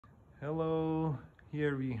Hello,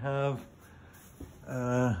 here we have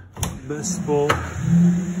a bespoke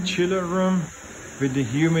chiller room with the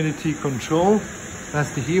humidity control. That's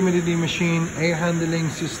the humidity machine, air handling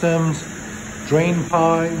systems, drain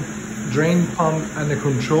pipe, drain pump, and the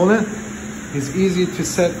controller. It's easy to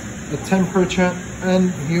set the temperature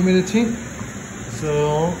and humidity.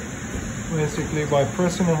 So basically by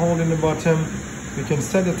pressing and holding the button, we can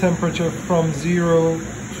set the temperature from 0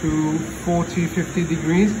 to 40-50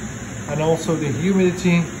 degrees, and also the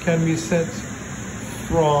humidity can be set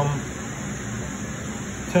from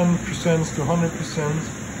 10% to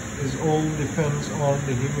 100%. It all depends on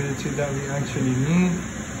the humidity that we actually need.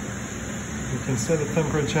 We can set the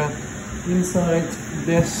temperature. Inside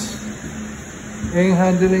this air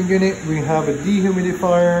handling unit, we have a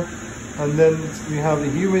dehumidifier, and then we have the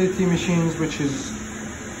humidity machines, which is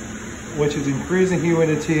increasing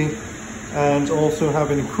humidity and also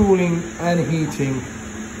having cooling and heating.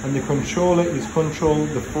 And the controller is control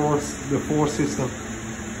the force system.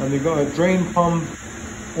 And we got a drain pump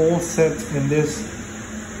all set in this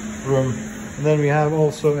room. And then we have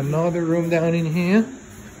also another room down in here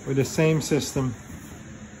with the same system.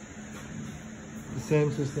 The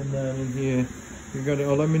same system down in here. We got the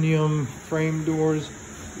aluminum frame doors.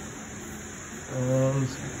 And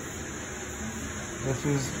this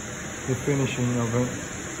is the finishing of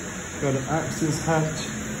it. Got an access hatch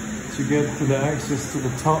to get to the access to the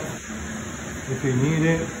top if you need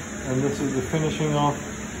it. And this is the finishing off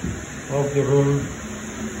of the room.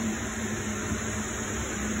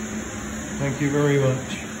 Thank you very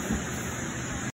much.